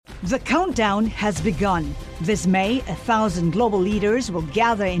The countdown has begun. This May, 1,000 global leaders will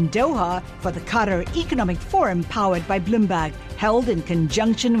gather in Doha for the Qatar Economic Forum powered by Bloomberg, held in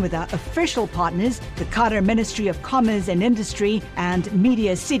conjunction with our official partners, the Qatar Ministry of Commerce and Industry and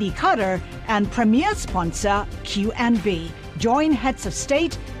Media City Qatar, and premier sponsor QNB. Join heads of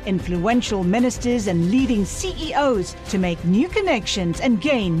state, influential ministers, and leading CEOs to make new connections and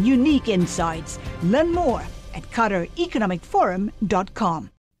gain unique insights. Learn more at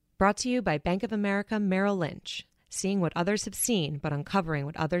QatarEconomicForum.com. Brought to you by Bank of America Merrill Lynch. Seeing what others have seen, but uncovering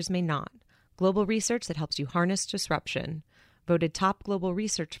what others may not. Global research that helps you harness disruption. Voted top global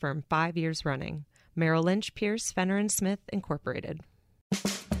research firm 5 years running. Merrill Lynch, Pierce, Fenner & Smith, Incorporated.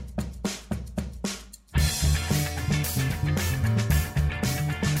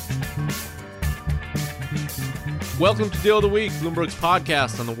 Welcome to Deal of the Week, Bloomberg's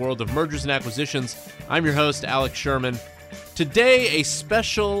podcast on the world of mergers and acquisitions. I'm your host, Alex Sherman. Today, a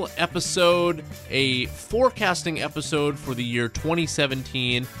special episode, a forecasting episode for the year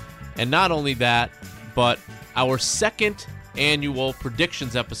 2017. And not only that, but our second annual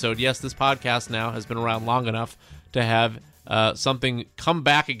predictions episode. Yes, this podcast now has been around long enough to have something come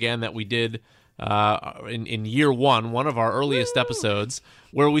back again that we did in year one of our earliest episodes,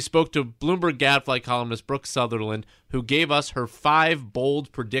 where we spoke to Bloomberg Gadfly columnist Brooke Sutherland, who gave us her 5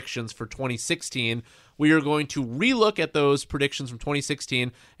 bold predictions for 2016. We are going to relook at those predictions from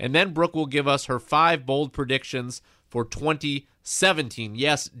 2016, and then Brooke will give us her 5 bold predictions for 2017.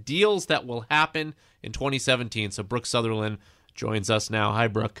 Yes, deals that will happen in 2017. So Brooke Sutherland joins us now. Hi,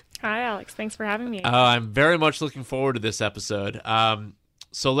 Brooke. Hi, Alex. Thanks for having me. I'm very much looking forward to this episode.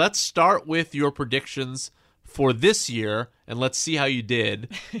 So let's start with your predictions for this year, and let's see how you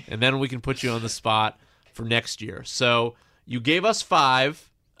did, and then we can put you on the spot for next year. So you gave us 5.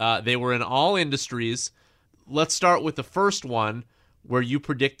 They were in all industries. Let's start with the first one, where you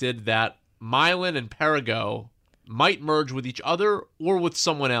predicted that Mylan and Perrigo might merge with each other or with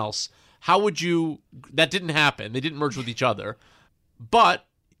someone else. How would you... That didn't happen. They didn't merge with each other. But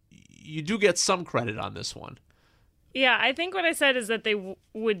you do get some credit on this one. Yeah, I think what I said is that they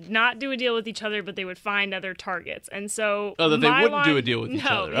would not do a deal with each other, but they would find other targets. And so they wouldn't do a deal with each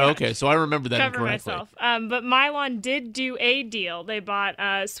other. Yeah. Okay, so I remember that Cover incorrectly. myself. But Mylan did do a deal. They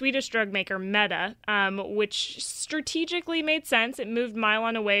bought Swedish drug maker Meta, which strategically made sense. It moved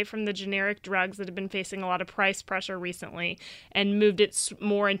Mylan away from the generic drugs that have been facing a lot of price pressure recently and moved it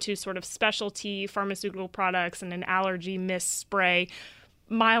more into sort of specialty pharmaceutical products and an allergy mist spray.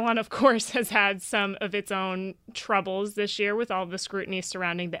 Mylan, of course, has had some of its own troubles this year with all the scrutiny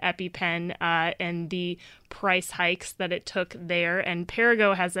surrounding the EpiPen and the price hikes that it took there. And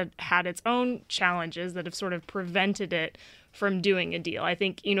Perrigo has had its own challenges that have sort of prevented it from doing a deal. I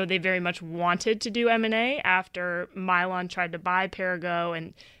think, they very much wanted to do M&A after Mylan tried to buy Perrigo,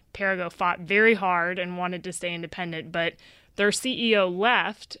 and Perrigo fought very hard and wanted to stay independent, but their CEO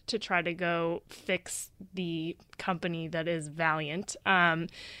left to try to go fix the company that is Valiant. And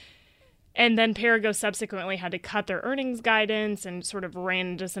then Perrigo subsequently had to cut their earnings guidance and sort of ran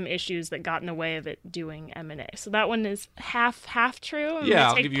into some issues that got in the way of it doing M&A. So that one is half true.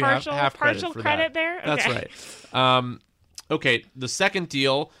 I'll give you half partial credit there. Okay. That's right. Okay, the second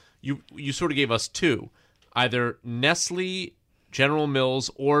deal, you sort of gave us 2. Either Nestle, General Mills,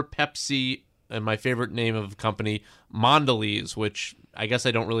 or Pepsi, and my favorite name of company, Mondelez, which I guess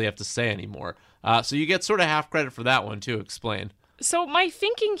I don't really have to say anymore. So you get sort of half credit for that one, too. Explain. So my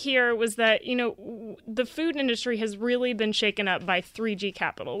thinking here was that, the food industry has really been shaken up by 3G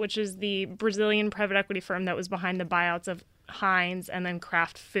Capital, which is the Brazilian private equity firm that was behind the buyouts of Heinz and then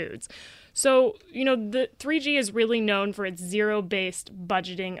Kraft Foods. So, the 3G is really known for its zero-based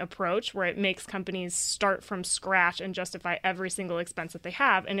budgeting approach, where it makes companies start from scratch and justify every single expense that they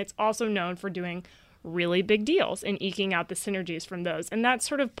have. And it's also known for doing really big deals and eking out the synergies from those. And that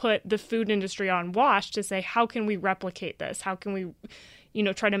sort of put the food industry on watch to say, how can we replicate this? How can we,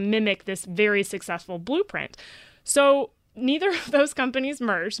 try to mimic this very successful blueprint? So neither of those companies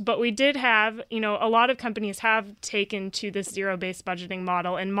merged, but we did have, a lot of companies have taken to this zero-based budgeting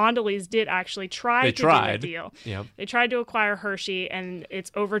model, and Mondelez did actually try to do a deal. Yeah. They tried to acquire Hershey, and its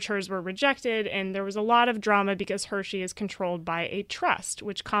overtures were rejected, and there was a lot of drama because Hershey is controlled by a trust,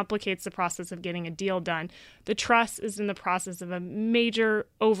 which complicates the process of getting a deal done. The trust is in the process of a major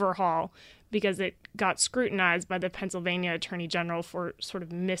overhaul because it got scrutinized by the Pennsylvania Attorney General for sort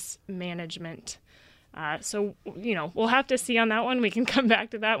of mismanagement. So, we'll have to see on that one. We can come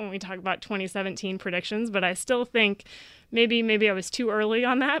back to that when we talk about 2017 predictions, but I still think maybe I was too early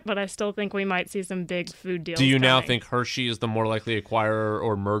on that, but I still think we might see some big food deals. Do you coming. now think Hershey is the more likely acquirer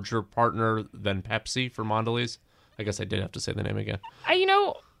or merger partner than Pepsi for Mondelez? I guess I did have to say the name again.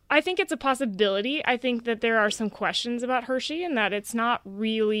 I think it's a possibility. I think that there are some questions about Hershey and that it's not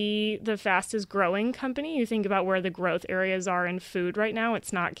really the fastest growing company. You think about where the growth areas are in food right now.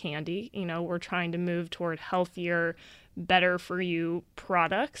 It's not candy. We're trying to move toward healthier, better for you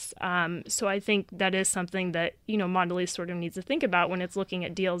products. So I think that is something that, Mondelez sort of needs to think about when it's looking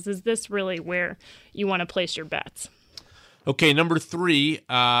at deals. Is this really where you want to place your bets? Okay, number 3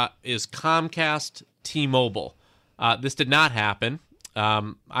 is Comcast T-Mobile. This did not happen.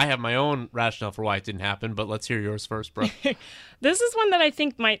 I have my own rationale for why it didn't happen, but let's hear yours first, Brooke. This is one that I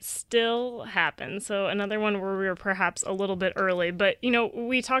think might still happen. So another one where we were perhaps a little bit early. But,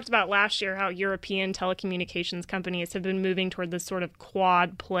 we talked about last year how European telecommunications companies have been moving toward this sort of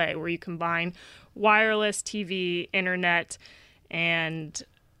quad play where you combine wireless, TV, internet, and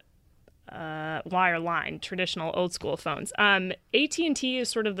wireline, traditional old school phones. AT&T is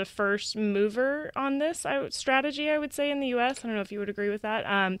sort of the first mover on this strategy, I would say, in the U.S. I don't know if you would agree with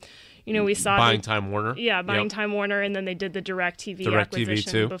that. We saw buying Time Warner. Yeah, buying Time Warner, and then they did the DirecTV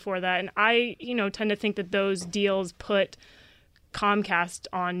acquisition before that. And I, tend to think that those deals put Comcast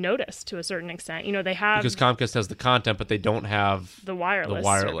on notice to a certain extent. They have, because Comcast has the content, but they don't have the wireless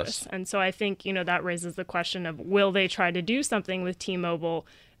service. And so I think, that raises the question of, will they try to do something with T-Mobile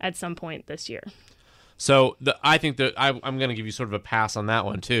at some point this year? So I think that I'm going to give you sort of a pass on that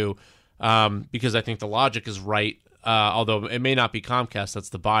one too, because I think the logic is right. Although it may not be Comcast that's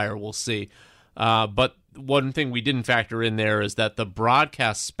the buyer, we'll see. But one thing we didn't factor in there is that the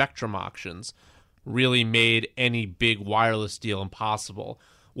broadcast spectrum auctions really made any big wireless deal impossible.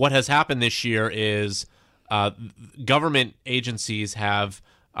 What has happened this year is government agencies have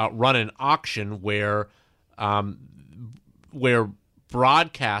run an auction where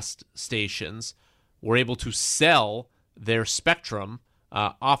broadcast stations were able to sell their spectrum,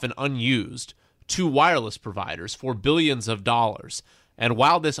 often unused, to wireless providers for billions of dollars. And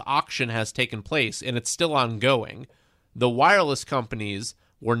while this auction has taken place, and it's still ongoing, the wireless companies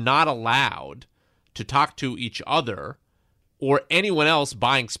were not allowed to talk to each other or anyone else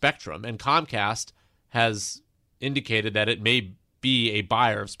buying spectrum. And Comcast has indicated that it may be a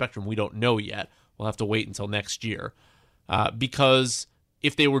buyer of spectrum. We don't know yet. We'll have to wait until next year. Because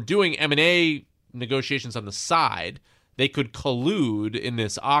if they were doing M&A negotiations on the side, they could collude in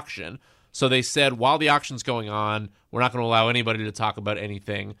this auction. So they said, while the auction's going on, we're not going to allow anybody to talk about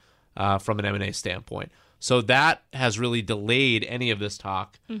anything from an M&A standpoint. So that has really delayed any of this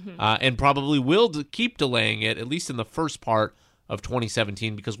talk, and probably will keep delaying it, at least in the first part of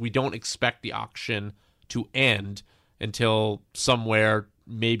 2017, because we don't expect the auction to end until somewhere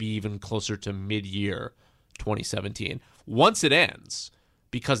maybe even closer to mid-year 2017. Once it ends,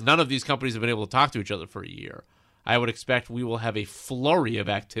 because none of these companies have been able to talk to each other for a year, I would expect we will have a flurry of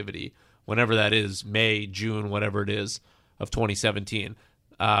activity whenever that is, May, June, whatever it is, of 2017.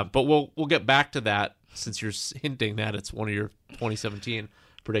 But we'll get back to that since you're hinting that it's one of your 2017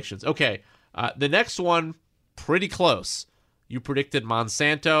 predictions. Okay, the next one, pretty close. You predicted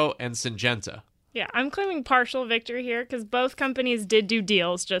Monsanto and Syngenta. Yeah, I'm claiming partial victory here because both companies did do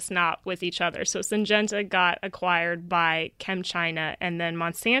deals, just not with each other. So Syngenta got acquired by ChemChina, and then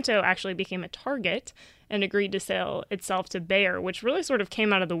Monsanto actually became a target and agreed to sell itself to Bayer, which really sort of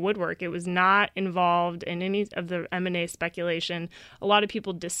came out of the woodwork. It was not involved in any of the M&A speculation. A lot of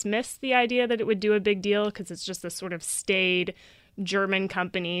people dismissed the idea that it would do a big deal because it's just this sort of staid German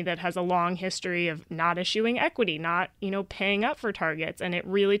company that has a long history of not issuing equity, not, paying up for targets. And it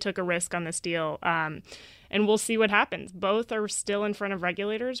really took a risk on this deal. And we'll see what happens. Both are still in front of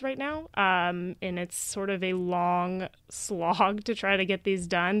regulators right now. And it's sort of a long slog to try to get these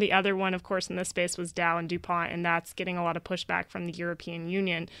done. The other one, of course, in this space was Dow and DuPont, and that's getting a lot of pushback from the European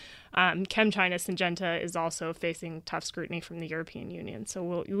Union. ChemChina Syngenta is also facing tough scrutiny from the European Union.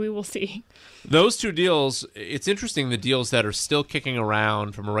 So we will see. Those two deals, it's interesting, the deals that are still kicking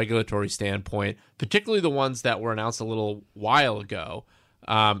around from a regulatory standpoint, particularly the ones that were announced a little while ago,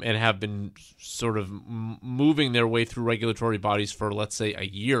 and have been sort of moving their way through regulatory bodies for, let's say, a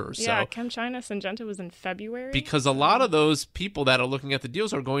year or so. Yeah, ChemChina Syngenta was in February. Because a lot of those people that are looking at the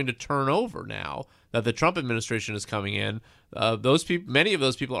deals are going to turn over now that the Trump administration is coming in. Those people, many of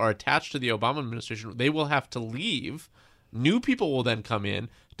those people are attached to the Obama administration. They will have to leave. New people will then come in.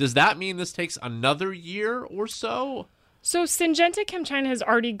 Does that mean this takes another year or so? So Syngenta ChemChina has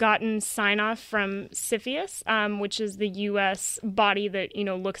already gotten sign-off from CFIUS, which is the U.S. body that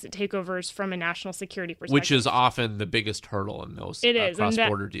looks at takeovers from a national security perspective. Which is often the biggest hurdle in those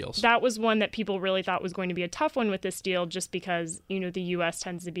cross-border deals. That was one that people really thought was going to be a tough one with this deal, just because the U.S.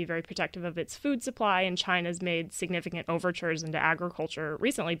 tends to be very protective of its food supply, and China's made significant overtures into agriculture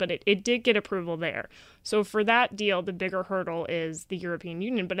recently, but it did get approval there. So for that deal, the bigger hurdle is the European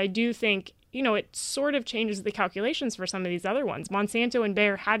Union. But I do think it sort of changes the calculations for some of these other ones. Monsanto and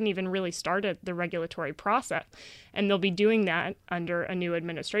Bayer hadn't even really started the regulatory process, and they'll be doing that under a new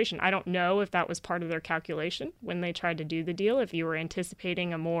administration. I don't know if that was part of their calculation when they tried to do the deal, if you were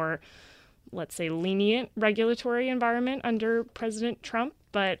anticipating a more, let's say, lenient regulatory environment under President Trump.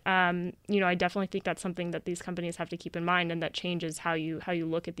 But, I definitely think that's something that these companies have to keep in mind, and that changes how you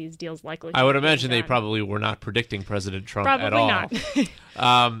look at these deals likely. I would imagine they probably were not predicting President Trump at all. Probably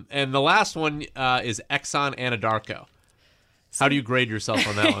not. And the last one is Exxon Anadarko. How do you grade yourself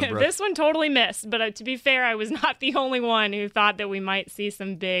on that one, Brooke? This one totally missed, but to be fair, I was not the only one who thought that we might see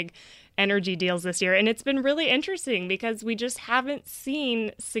some big energy deals this year. And it's been really interesting because we just haven't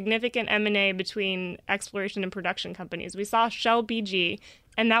seen significant M&A between exploration and production companies. We saw Shell BG,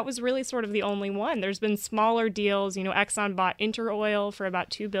 and that was really sort of the only one. There's been smaller deals. Exxon bought Interoil for about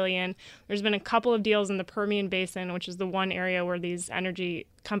 $2 billion. There's been a couple of deals in the Permian Basin, which is the one area where these energy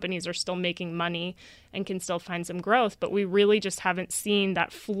companies are still making money and can still find some growth. But we really just haven't seen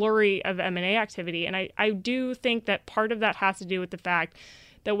that flurry of M&A activity. And I do think that part of that has to do with the fact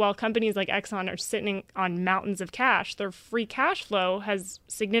that while companies like Exxon are sitting on mountains of cash, their free cash flow has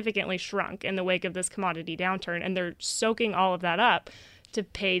significantly shrunk in the wake of this commodity downturn, and they're soaking all of that up to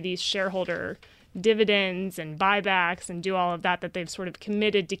pay these shareholder dividends and buybacks and do all of that they've sort of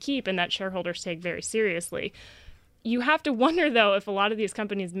committed to keep, and that shareholders take very seriously. You have to wonder, though, if a lot of these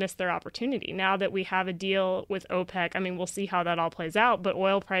companies missed their opportunity. Now that we have a deal with OPEC, we'll see how that all plays out, but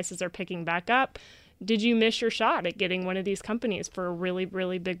oil prices are picking back up. Did you miss your shot at getting one of these companies for a really,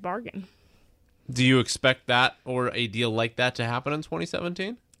 really big bargain? Do you expect that or a deal like that to happen in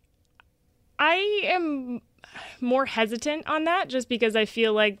 2017? I am more hesitant on that just because I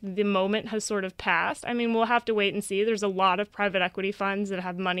feel like the moment has sort of passed. We'll have to wait and see. There's a lot of private equity funds that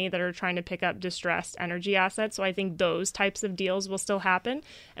have money that are trying to pick up distressed energy assets. So I think those types of deals will still happen.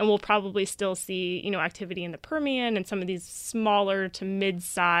 And we'll probably still see, activity in the Permian and some of these smaller to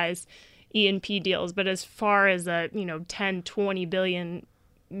mid-size E&P deals. But as far as a 10, 20 billion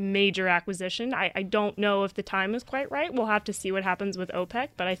major acquisition, I don't know if the time is quite right. We'll have to see what happens with OPEC,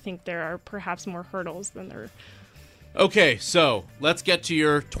 but I think there are perhaps more hurdles than there. Okay, so let's get to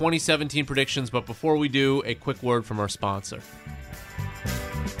your 2017 predictions, but before we do, a quick word from our sponsor.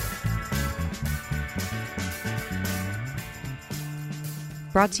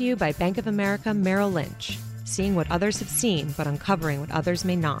 Brought to you by Bank of America Merrill Lynch. Seeing what others have seen, but uncovering what others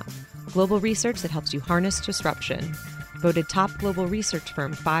may not. Global research that helps you harness disruption. Voted top global research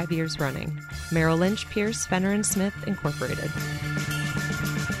firm 5 years running. Merrill Lynch, Pierce, Fenner & Smith, Incorporated.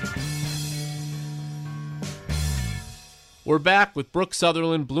 We're back with Brooke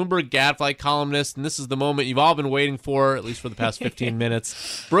Sutherland, Bloomberg Gadfly columnist, and this is the moment you've all been waiting for, at least for the past 15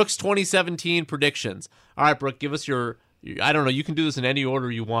 minutes. Brooke's 2017 predictions. All right, Brooke, give us your I don't know. You can do this in any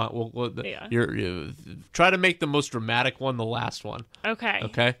order you want. Try to make the most dramatic one the last one.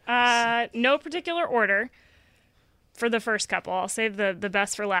 Okay. No particular order for the first couple. I'll save the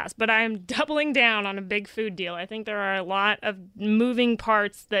best for last. But I'm doubling down on a big food deal. I think there are a lot of moving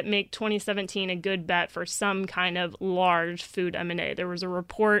parts that make 2017 a good bet for some kind of large food M&A. There was a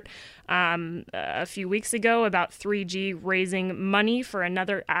report a few weeks ago about 3G raising money for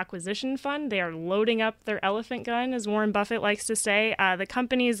another acquisition fund. They are loading up their elephant gun, as Warren Buffett likes to say. The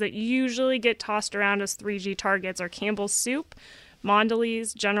companies that usually get tossed around as 3G targets are Campbell's Soup,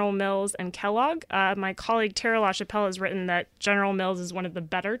 Mondelez, General Mills, and Kellogg. My colleague Tara LaChapelle has written that General Mills is one of the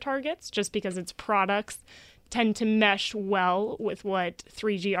better targets just because its products tend to mesh well with what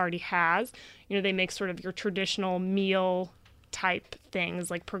 3G already has. They make sort of your traditional meal type things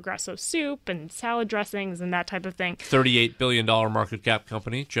like Progresso soup and salad dressings and that type of thing. $38 billion market cap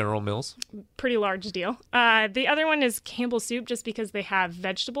company, General Mills. Pretty large deal. The other one is Campbell's Soup, just because they have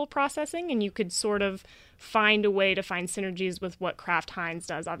vegetable processing, and you could sort of find a way to find synergies with what Kraft Heinz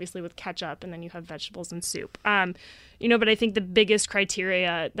does, obviously with ketchup, and then you have vegetables and soup. But I think the biggest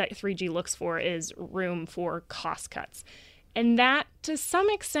criteria that 3G looks for is room for cost cuts. And that, to some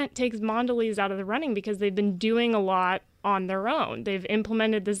extent, takes Mondelez out of the running because they've been doing a lot on their own. They've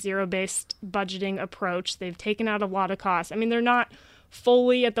implemented the zero-based budgeting approach. They've taken out a lot of costs. They're not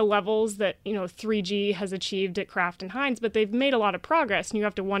fully at the levels that, 3G has achieved at Kraft and Heinz, but they've made a lot of progress, and you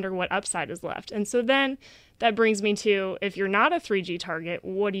have to wonder what upside is left. And so then that brings me to, if you're not a 3G target,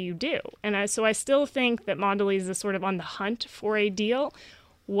 what do you do? And so I still think that Mondelez is sort of on the hunt for a deal.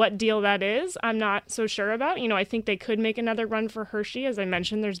 What deal that is, I'm not so sure about. I think they could make another run for Hershey. As I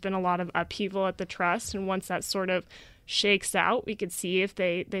mentioned, there's been a lot of upheaval at the trust, and once that sort of shakes out, we could see if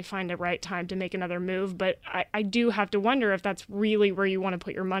they find the right time to make another move. But I do have to wonder if that's really where you want to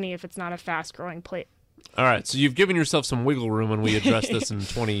put your money if it's not a fast-growing play. All right, so you've given yourself some wiggle room when we addressed this in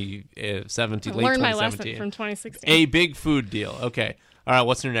 2017, late 2017. Learned my lesson from 2016. A big food deal. Okay. All right,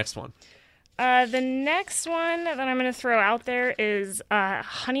 what's your next one? The next one that I'm going to throw out there is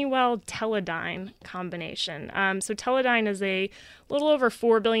Honeywell Teledyne combination. So Teledyne is a little over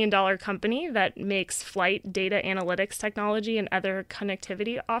 $4 billion company that makes flight data analytics technology and other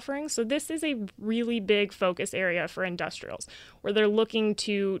connectivity offerings. So this is a really big focus area for industrials, where they're looking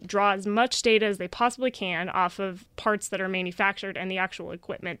to draw as much data as they possibly can off of parts that are manufactured and the actual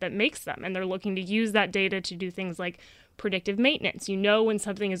equipment that makes them. And they're looking to use that data to do things like predictive maintenance. You know when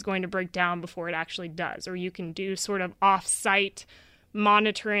something is going to break down before it actually does, or you can do sort of off-site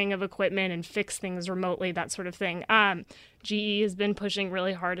monitoring of equipment and fix things remotely, that sort of thing. GE has been pushing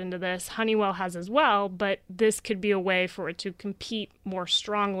really hard into this. Honeywell has as well, but this could be a way for it to compete more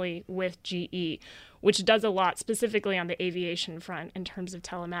strongly with GE, which does a lot specifically on the aviation front in terms of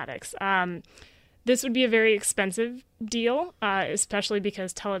telematics. This would be a very expensive deal, especially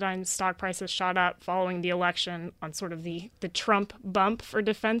because Teledyne's stock price has shot up following the election on sort of the Trump bump for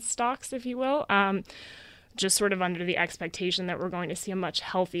defense stocks, if you will, just sort of under the expectation that we're going to see a much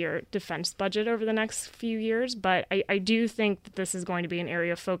healthier defense budget over the next few years. But I do think that this is going to be an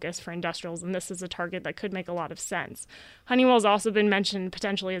area of focus for industrials, and this is a target that could make a lot of sense. Honeywell's also been mentioned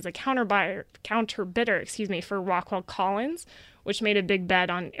potentially as a counter bidder, for Rockwell Collins, which made a big bet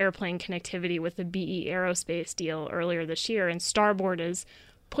on airplane connectivity with the BE Aerospace deal earlier this year. And Starboard is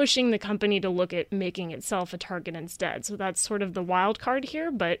pushing the company to look at making itself a target instead. So that's sort of the wild card here,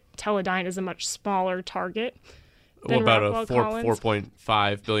 but Teledyne is a much smaller target than about Rockwell a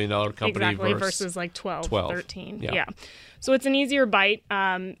 $4.5 billion company exactly, versus like 12, 13. Yeah. So it's an easier bite.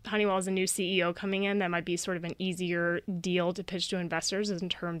 Honeywell has a new CEO coming in. That might be sort of an easier deal to pitch to investors in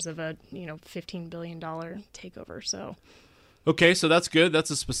terms of a $15 billion takeover. So. Okay, so that's good.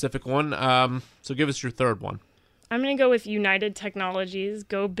 That's a specific one. So give us your third one. I'm going to go with United Technologies,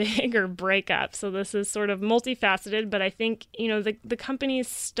 go big or break up. So this is sort of multifaceted, but I think, the company's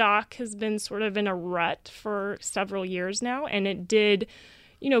stock has been sort of in a rut for several years now, and it did,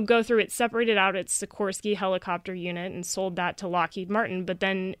 go through it, separated out its Sikorsky helicopter unit and sold that to Lockheed Martin, but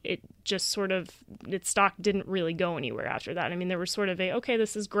then it just sort of, its stock didn't really go anywhere after that. I mean, there was sort of okay,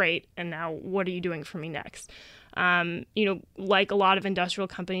 this is great, and now what are you doing for me next? Like a lot of industrial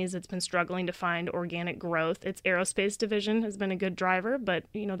companies, it's been struggling to find organic growth. Its aerospace division has been a good driver, but,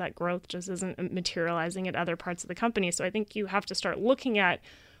 that growth just isn't materializing at other parts of the company. So I think you have to start looking at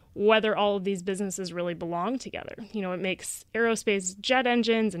whether all of these businesses really belong together. It makes aerospace jet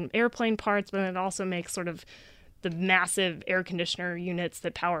engines and airplane parts, but it also makes sort of the massive air conditioner units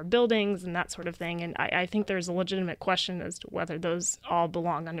that power buildings and that sort of thing. And I think there's a legitimate question as to whether those all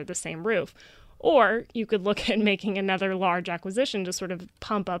belong under the same roof. Or you could look at making another large acquisition to sort of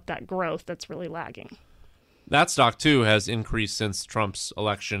pump up that growth that's really lagging. That stock, too, has increased since Trump's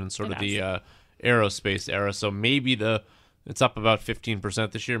election and sort of the aerospace era. So maybe it's up about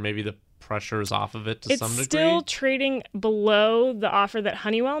 15% this year. Maybe the pressure is off of it to some degree. It's still trading below the offer that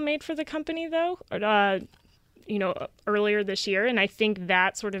Honeywell made for the company, though, earlier this year. And I think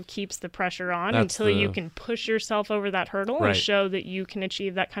that sort of keeps the pressure on until you can push yourself over that hurdle and show that you can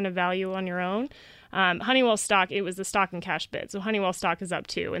achieve that kind of value on your own. Honeywell stock, it was the stock and cash bid. So Honeywell stock is up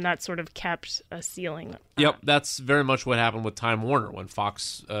too, and that sort of kept a ceiling. Yep, that's very much what happened with Time Warner when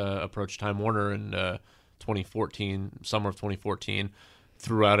Fox approached Time Warner in 2014, summer of 2014,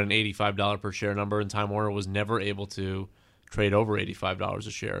 threw out an $85 per share number, and Time Warner was never able to trade over $85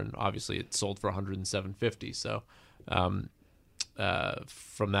 a share, and obviously it sold for $107.50. So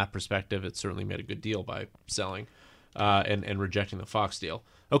from that perspective, it certainly made a good deal by selling and rejecting the Fox deal.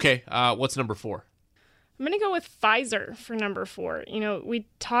 Okay, what's number 4? I'm going to go with Pfizer for number 4. We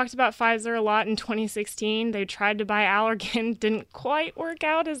talked about Pfizer a lot in 2016. They tried to buy Allergan, didn't quite work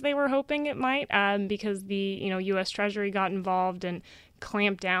out as they were hoping it might, because the U.S. Treasury got involved and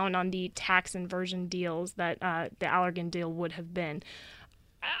clamped down on the tax inversion deals that the Allergan deal would have been.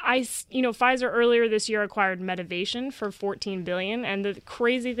 Pfizer earlier this year acquired Medivation for $14 billion. And the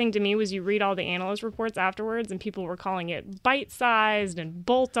crazy thing to me was you read all the analyst reports afterwards and people were calling it bite-sized and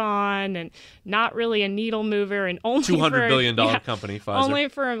bolt-on and not really a needle mover. And only $200 billion company, Pfizer. Only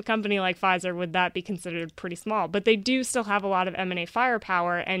for a company like Pfizer would that be considered pretty small. But they do still have a lot of M&A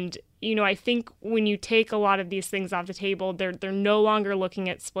firepower. And I think when you take a lot of these things off the table, they're no longer looking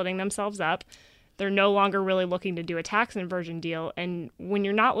at splitting themselves up. They're no longer really looking to do a tax inversion deal. And when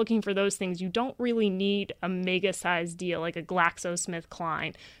you're not looking for those things, you don't really need a mega-sized deal like a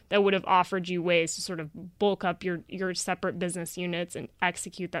GlaxoSmithKline that would have offered you ways to sort of bulk up your separate business units and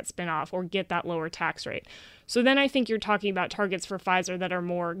execute that spinoff or get that lower tax rate. So then I think you're talking about targets for Pfizer that are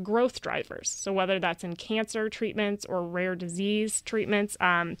more growth drivers. So whether that's in cancer treatments or rare disease treatments,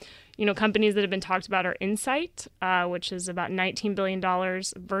 companies that have been talked about are Incyte, which is about $19 billion,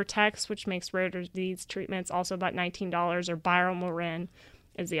 Vertex, which makes rare disease treatments, also about $19, or BioMarin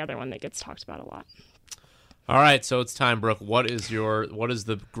is the other one that gets talked about a lot. All right, so it's time, Brooke. What is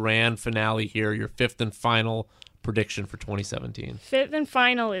the grand finale here, your fifth and final prediction for 2017? Fifth and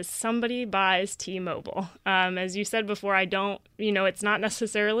final is somebody buys T-Mobile. As you said before, it's not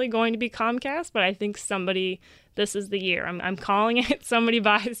necessarily going to be Comcast, but I think this is the year. I'm calling it somebody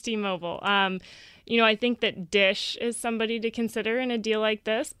buys T-Mobile. I think that Dish is somebody to consider in a deal like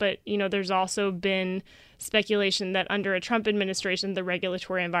this, but, there's also been speculation that under a Trump administration, the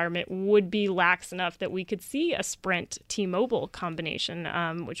regulatory environment would be lax enough that we could see a Sprint T-Mobile combination,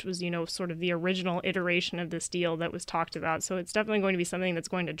 which was, sort of the original iteration of this deal that was talked about. So it's definitely going to be something that's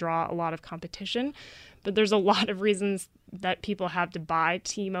going to draw a lot of competition. But there's a lot of reasons that people have to buy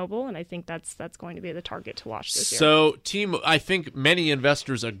T-Mobile, and I think that's going to be the target to watch this year. So I think many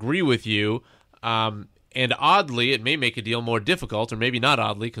investors agree with you. And oddly, it may make a deal more difficult, or maybe not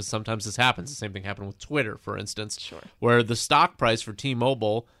oddly, because sometimes this happens. The same thing happened with Twitter, for instance, sure, where the stock price for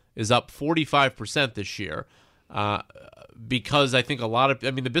T-Mobile is up 45% this year. Because I think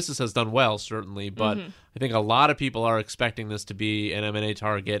the business has done well, certainly, but I think a lot of people are expecting this to be an M&A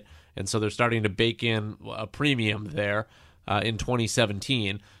target, and so they're starting to bake in a premium there in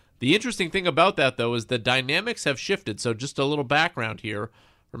 2017. The interesting thing about that, though, is the dynamics have shifted. So just a little background here.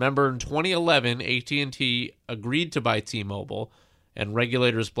 Remember, in 2011, AT&T agreed to buy T-Mobile, and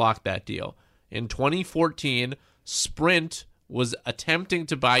regulators blocked that deal. In 2014, Sprint was attempting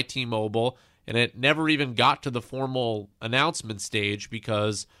to buy T-Mobile, and it never even got to the formal announcement stage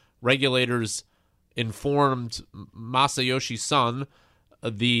because regulators informed Masayoshi Son,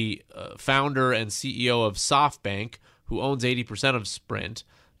 the founder and CEO of SoftBank, who owns 80% of Sprint,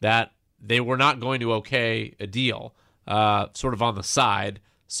 that they were not going to okay a deal, sort of on the side.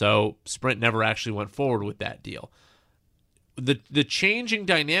 So Sprint never actually went forward with that deal. The changing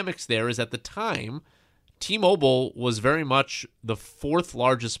dynamics there is at the time, T-Mobile was very much the fourth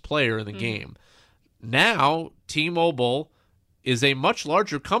largest player in the game. Now, T-Mobile is a much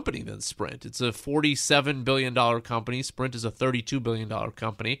larger company than Sprint. It's a $47 billion company. Sprint is a $32 billion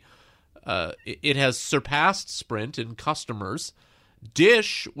company. It has surpassed Sprint in customers.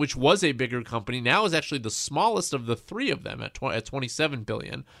 Dish, which was a bigger company, now is actually the smallest of the three of them at $27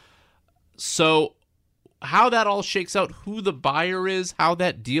 billion. So how that all shakes out, who the buyer is, how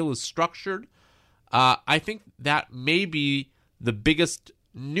that deal is structured, I think that may be the biggest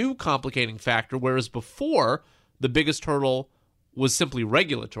new complicating factor, whereas before the biggest hurdle was simply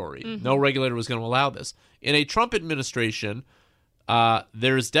regulatory. No regulator was going to allow this. In a Trump administration,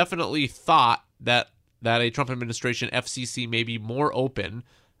 there's definitely thought that a Trump administration FCC may be more open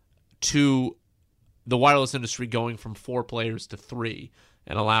to the wireless industry going from 4 players to 3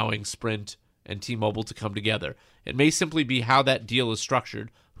 and allowing Sprint and T-Mobile to come together. It may simply be how that deal is structured,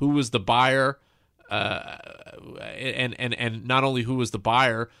 who was the buyer, and not only who was the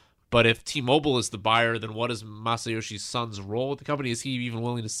buyer, but if T-Mobile is the buyer, then what is Masayoshi Son's role with the company? Is he even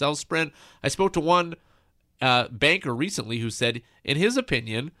willing to sell Sprint? I spoke to one banker recently who said, in his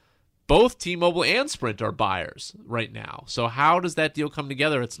opinion, both T-Mobile and Sprint are buyers right now. So how does that deal come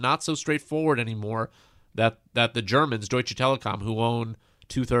together? It's not so straightforward anymore that the Germans, Deutsche Telekom, who own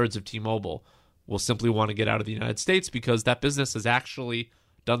 2/3 of T-Mobile, will simply want to get out of the United States because that business has actually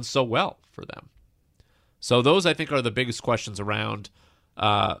done so well for them. So those, I think, are the biggest questions around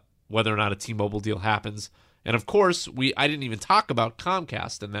whether or not a T-Mobile deal happens. And of course, I didn't even talk about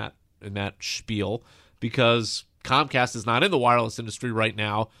Comcast in that spiel because Comcast is not in the wireless industry right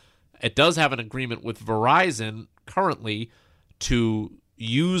now. It does have an agreement with Verizon currently to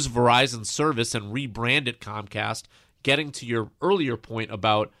use Verizon's service and rebrand it Comcast, getting to your earlier point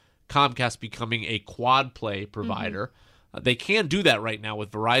about Comcast becoming a quad play provider. They can do that right now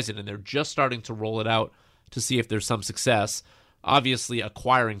with Verizon, and they're just starting to roll it out to see if there's some success. Obviously,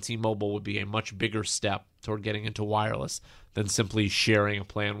 acquiring T-Mobile would be a much bigger step toward getting into wireless than simply sharing a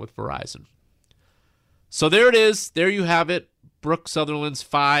plan with Verizon. So there it is. There you have it. Brooke Sutherland's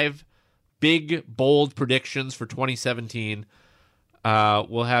 5 big, bold predictions for 2017.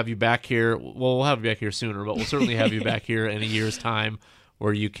 We'll have you back here. Well, we'll have you back here sooner, but we'll certainly have you back here in a year's time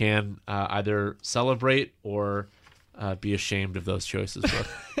where you can either celebrate or be ashamed of those choices,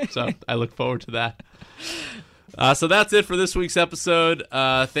 Brooke. So I look forward to that. So that's it for this week's episode.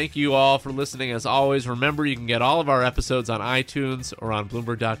 Thank you all for listening. As always, remember you can get all of our episodes on iTunes or on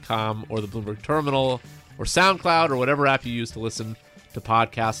Bloomberg.com or the Bloomberg Terminal or SoundCloud or whatever app you use to listen to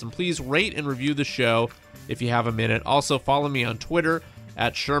podcasts. And please rate and review the show if you have a minute. Also, follow me on Twitter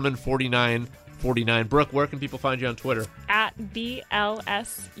at Sherman4949. Brooke, where can people find you on Twitter? At BLSUTH.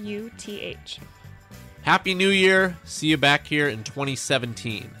 Happy New Year. See you back here in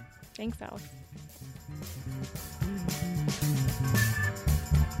 2017. Thanks, Alex.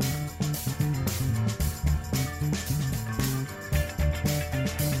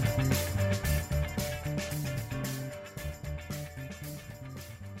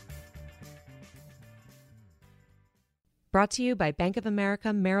 Brought to you by Bank of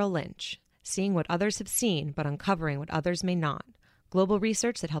America Merrill Lynch. Seeing what others have seen, but uncovering what others may not. Global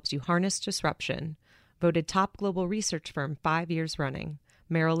research that helps you harness disruption. Voted top global research firm 5 years running.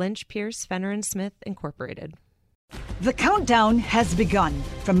 Merrill Lynch, Pierce, Fenner & Smith, Incorporated. The countdown has begun.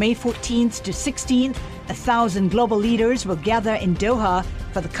 From May 14th to 16th, 1,000 global leaders will gather in Doha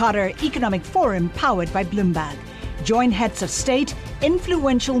for the Qatar Economic Forum powered by Bloomberg. Join heads of state,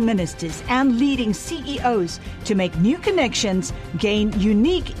 influential ministers, and leading CEOs to make new connections, gain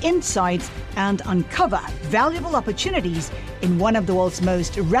unique insights, and uncover valuable opportunities in one of the world's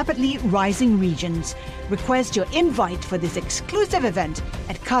most rapidly rising regions. Request your invite for this exclusive event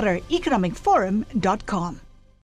at QatarEconomicForum.com.